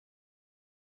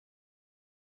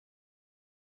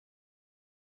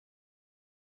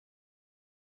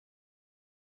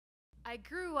I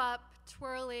grew up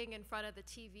twirling in front of the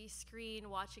TV screen,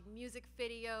 watching music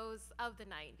videos of the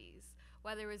 90s,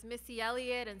 whether it was Missy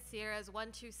Elliott and Sierra's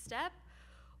 1-2 Step,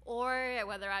 or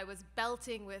whether I was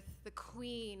belting with the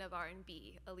queen of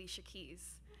R&B, Alicia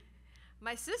Keys.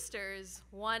 My sisters,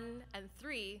 1 and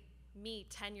 3, me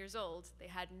 10 years old, they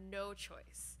had no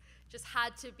choice. Just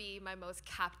had to be my most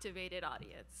captivated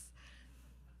audience.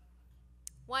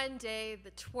 One day,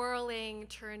 the twirling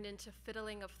turned into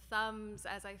fiddling of thumbs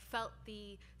as I felt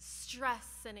the stress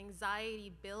and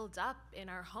anxiety build up in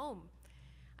our home.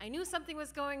 I knew something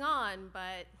was going on,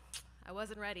 but I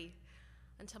wasn't ready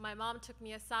until my mom took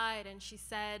me aside and she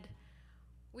said,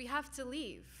 "We have to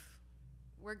leave.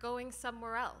 We're going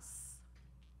somewhere else."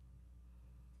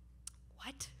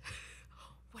 What?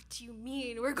 What do you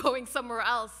mean we're going somewhere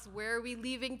else? Where are we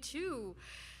leaving to?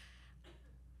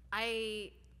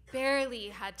 I barely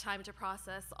had time to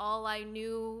process. All I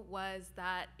knew was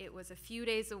that it was a few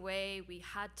days away. We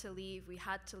had to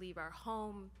leave our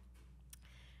home.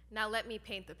 Now let me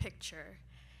paint the picture.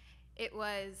 It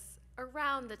was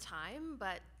around the time,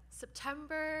 but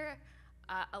September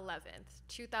 11th,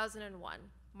 2001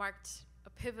 marked a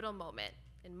pivotal moment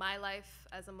in my life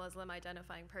as a Muslim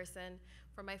identifying person,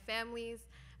 for my families,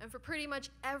 and for pretty much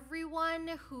everyone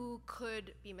who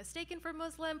could be mistaken for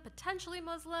Muslim, potentially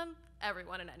Muslim,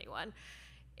 everyone and anyone.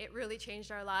 It really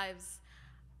changed our lives.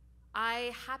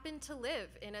 I happened to live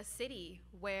in a city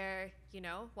where,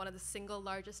 one of the single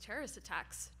largest terrorist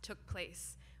attacks took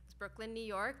place. It was Brooklyn, New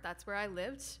York. That's where I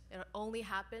lived. It only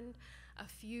happened a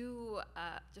few,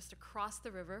 just across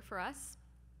the river for us.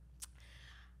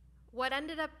 What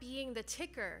ended up being the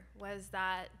ticker was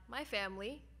that my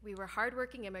family, we were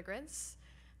hardworking immigrants,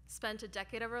 spent a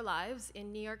decade of our lives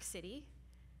in New York City,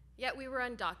 yet we were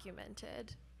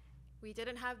undocumented. We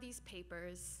didn't have these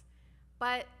papers,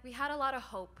 but we had a lot of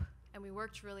hope, and we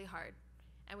worked really hard,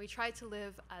 and we tried to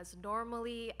live as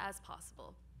normally as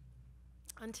possible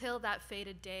until that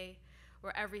fated day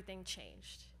where everything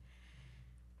changed.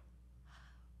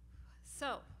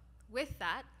 So, with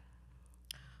that,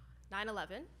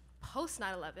 9/11, post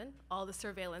 9/11, all the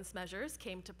surveillance measures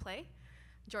came to play.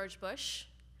 George Bush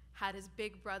had his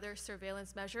big brother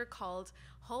surveillance measure called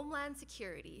Homeland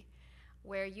Security,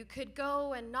 where you could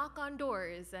go and knock on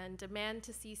doors and demand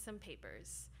to see some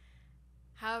papers.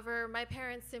 However, my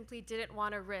parents simply didn't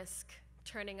want to risk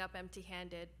turning up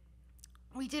empty-handed.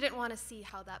 We didn't want to see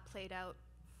how that played out.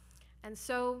 And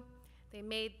so they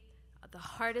made the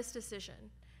hardest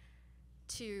decision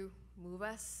to move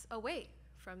us away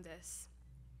from this.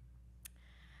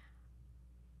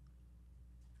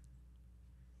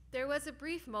 There was a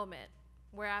brief moment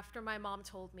where after my mom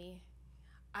told me,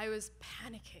 I was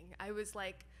panicking. I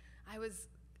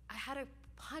had a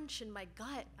punch in my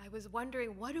gut. I was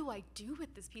wondering, what do I do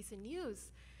with this piece of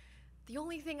news? The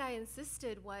only thing I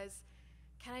insisted was,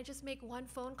 can I just make one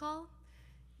phone call?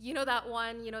 That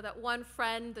one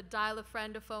friend, the dial a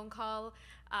friend a phone call?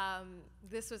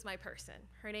 This was my person.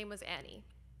 Her name was Annie.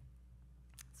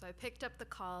 So I picked up the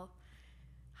call.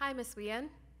 "Hi, Miss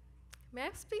Wien. May I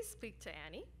please speak to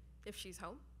Annie, if she's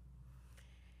home?"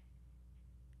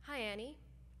 "Hi, Annie.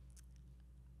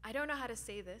 I don't know how to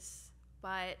say this,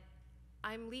 but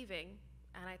I'm leaving,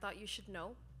 and I thought you should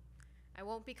know. I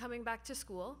won't be coming back to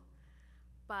school,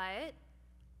 but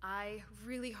I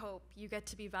really hope you get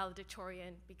to be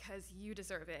valedictorian because you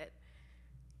deserve it.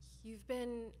 You've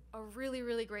been a really,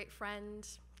 really great friend.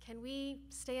 Can we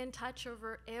stay in touch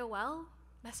over AOL,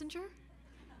 Messenger,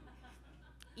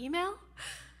 email?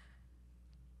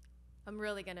 I'm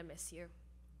really gonna miss you."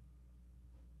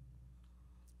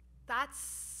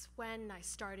 That's when I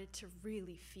started to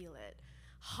really feel it.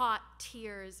 Hot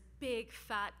tears, big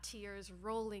fat tears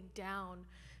rolling down,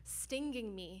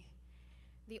 stinging me.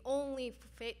 The only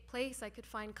place I could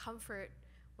find comfort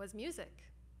was music.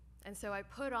 And so I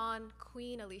put on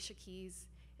Queen Alicia Keys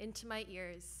into my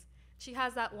ears. She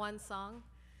has that one song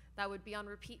that would be on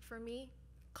repeat for me,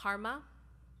 Karma.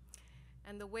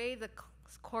 And the way the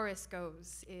chorus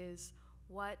goes is,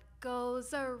 "What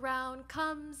goes around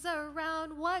comes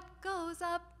around, what goes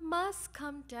up must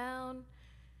come down."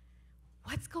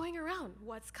 What's going around?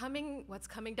 What's coming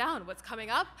down? What's coming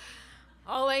up?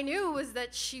 All I knew was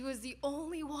that she was the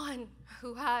only one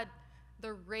who had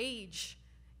the rage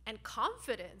and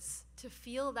confidence to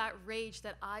feel that rage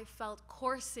that I felt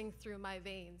coursing through my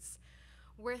veins,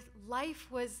 where life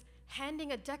was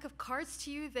handing a deck of cards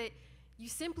to you that you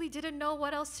simply didn't know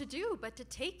what else to do but to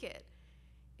take it.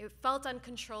 It felt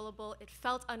uncontrollable. It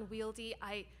felt unwieldy.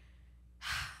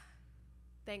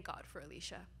 Thank God for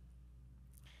Alicia.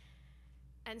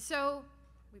 And so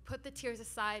we put the tears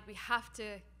aside. We have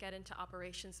to get into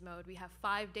operations mode. We have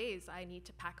 5 days. I need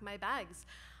to pack my bags.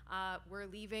 We're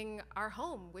leaving our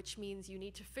home, which means you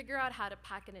need to figure out how to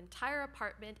pack an entire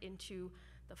apartment into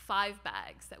the 5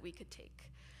 bags that we could take.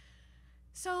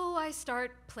 So I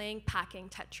start playing packing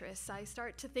Tetris. I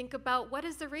start to think about what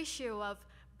is the ratio of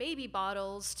baby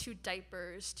bottles to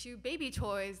diapers to baby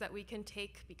toys that we can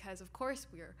take, because of course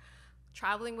we're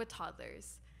traveling with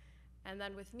toddlers. And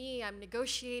then with me, I'm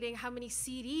negotiating how many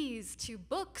CDs to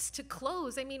books to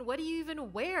clothes. I mean, what do you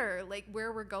even wear, like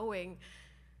where we're going?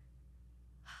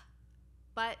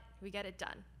 But we get it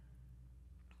done.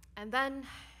 And then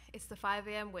it's the 5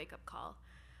 a.m. wake-up call.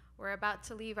 We're about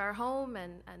to leave our home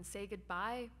and say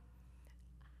goodbye.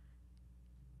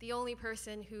 The only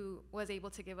person who was able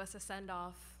to give us a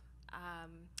send-off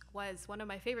was one of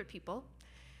my favorite people,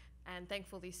 and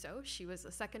thankfully so. She was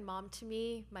a second mom to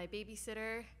me, my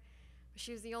babysitter.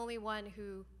 She was the only one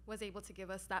who was able to give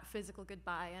us that physical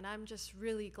goodbye, and I'm just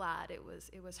really glad it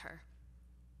was her.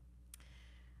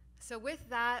 So with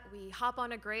that, we hop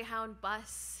on a Greyhound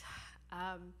bus,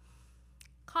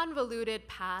 convoluted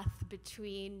path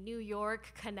between New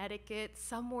York, Connecticut,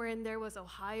 somewhere in there was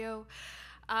Ohio,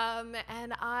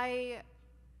 and I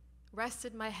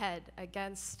rested my head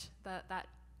against that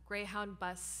Greyhound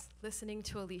bus, listening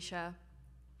to Alicia,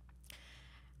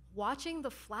 watching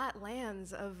the flat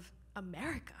lands of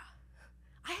America.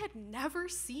 I had never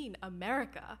seen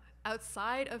America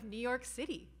outside of New York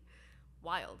City.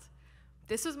 Wild.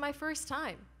 This was my first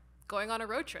time going on a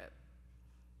road trip,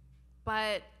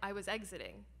 but I was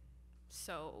exiting,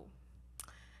 so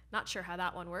not sure how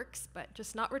that one works, but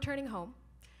just not returning home.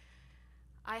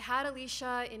 I had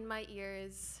Alicia in my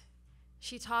ears.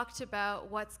 She talked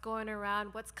about what's going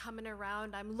around, what's coming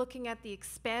around. I'm looking at the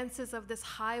expanses of this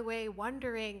highway,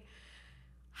 wondering,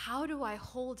 how do I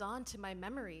hold on to my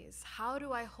memories? How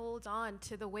do I hold on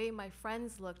to the way my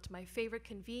friends looked, my favorite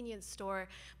convenience store,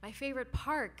 my favorite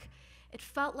park? It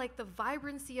felt like the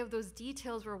vibrancy of those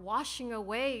details were washing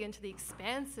away into the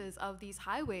expanses of these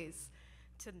highways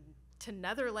to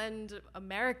Netherlands,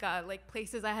 America, like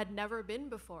places I had never been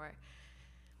before.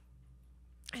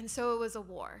 And so it was a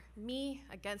war, me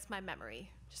against my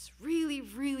memory, just really,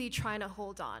 really trying to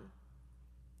hold on,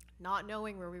 not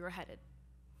knowing where we were headed.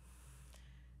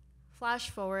 Flash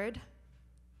forward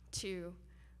to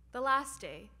the last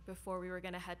day before we were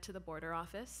going to head to the border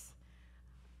office,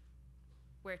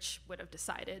 which would have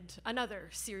decided another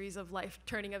series of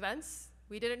life-turning events.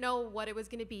 We didn't know what it was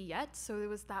going to be yet, so it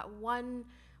was that one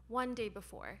day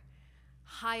before.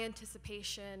 High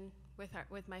anticipation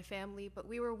with my family, but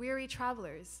we were weary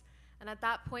travelers, and at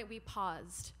that point we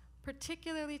paused,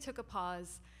 particularly took a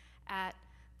pause at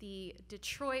the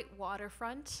Detroit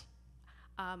waterfront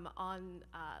on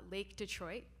Lake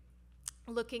Detroit,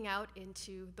 looking out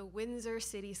into the Windsor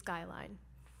city skyline.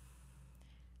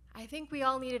 I think we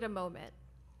all needed a moment.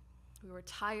 We were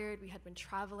tired, we had been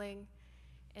traveling,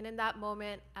 and in that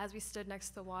moment, as we stood next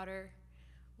to the water,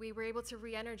 we were able to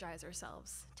re-energize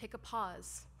ourselves, take a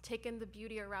pause, take in the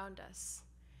beauty around us.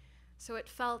 So it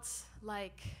felt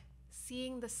like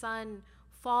seeing the sun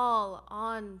fall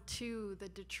onto the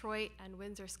Detroit and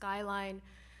Windsor skyline,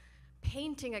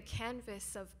 painting a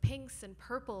canvas of pinks and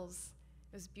purples.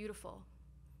 It was beautiful.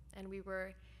 And we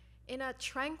were in a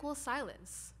tranquil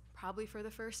silence, probably for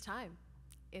the first time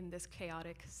in this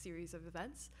chaotic series of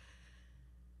events.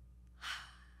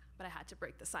 But I had to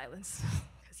break the silence,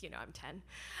 because I'm 10.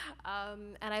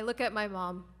 And I look at my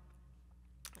mom,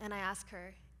 and I ask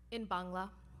her in Bangla,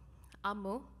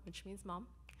 Ammu, which means mom,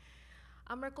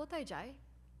 Amra kotay jai,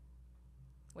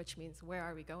 which means where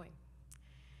are we going?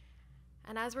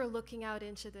 And as we're looking out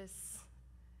into this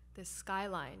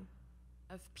skyline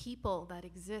of people that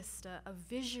exist, a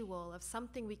visual of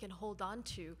something we can hold on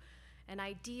to, an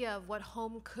idea of what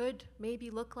home could maybe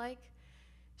look like,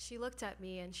 she looked at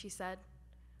me and she said,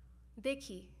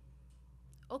 Dekhi,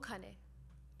 okhane,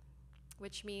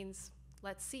 which means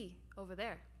let's see over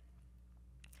there.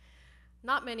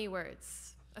 Not many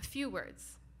words, a few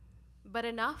words, but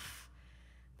enough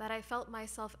that I felt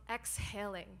myself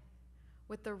exhaling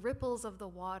with the ripples of the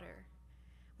water.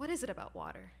 What is it about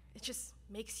water? It just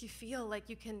makes you feel like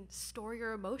you can store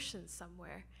your emotions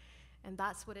somewhere, and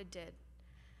that's what it did.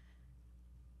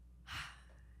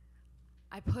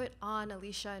 I put on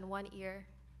Alicia in one ear,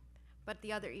 but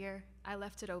the other ear, I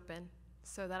left it open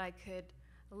so that I could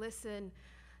listen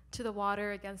to the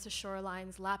water against the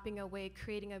shorelines, lapping away,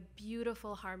 creating a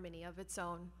beautiful harmony of its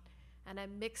own. And I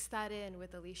mixed that in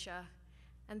with Alicia.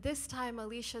 And this time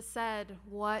Alicia said,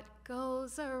 what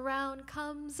goes around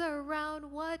comes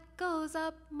around, what goes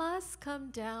up must come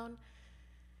down.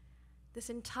 This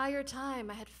entire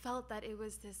time, I had felt that it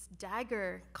was this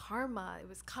dagger, karma. It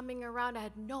was coming around. I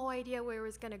had no idea where it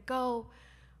was going to go.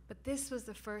 But this was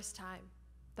the first time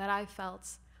that I felt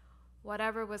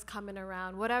whatever was coming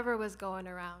around, whatever was going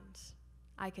around,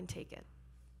 I can take it.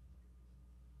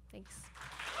 Thanks.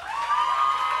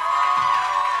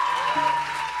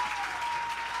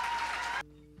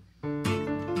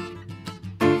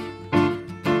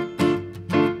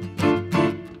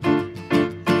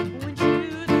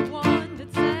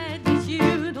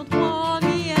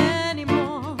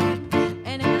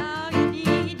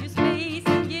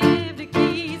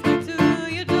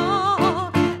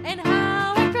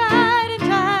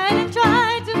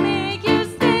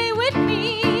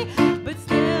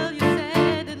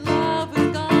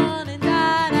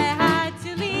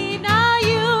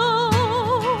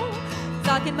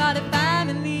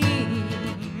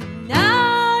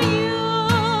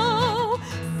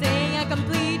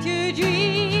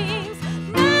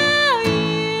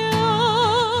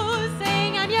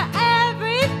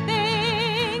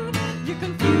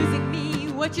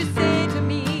 What you say to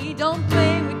me, don't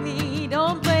play with me,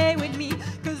 don't play with me,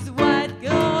 'cause what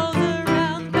goes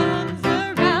around comes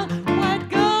around, what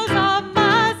goes on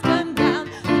must come down.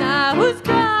 Now who's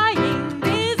crying,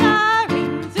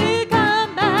 desiring to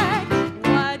come back?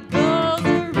 What goes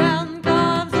around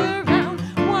comes around,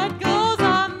 what goes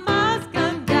on must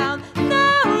come down.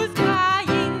 Now who's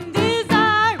crying,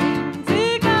 desiring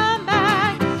to come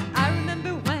back? I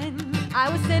remember when I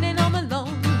was sitting home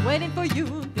alone, waiting for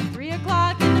you. 3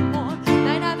 o'clock in the morning,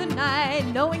 night after night,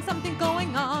 knowing something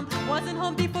going on. Wasn't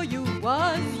home before you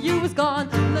was gone.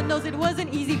 Lord knows it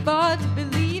wasn't easy, but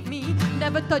believe me,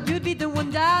 never thought you'd be the one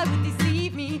that would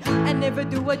deceive me and never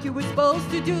do what you were supposed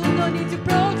to do. No need to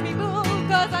approach me, boo,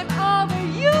 'cause I'm over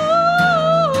you.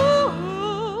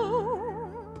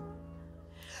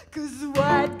 'Cause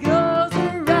what goes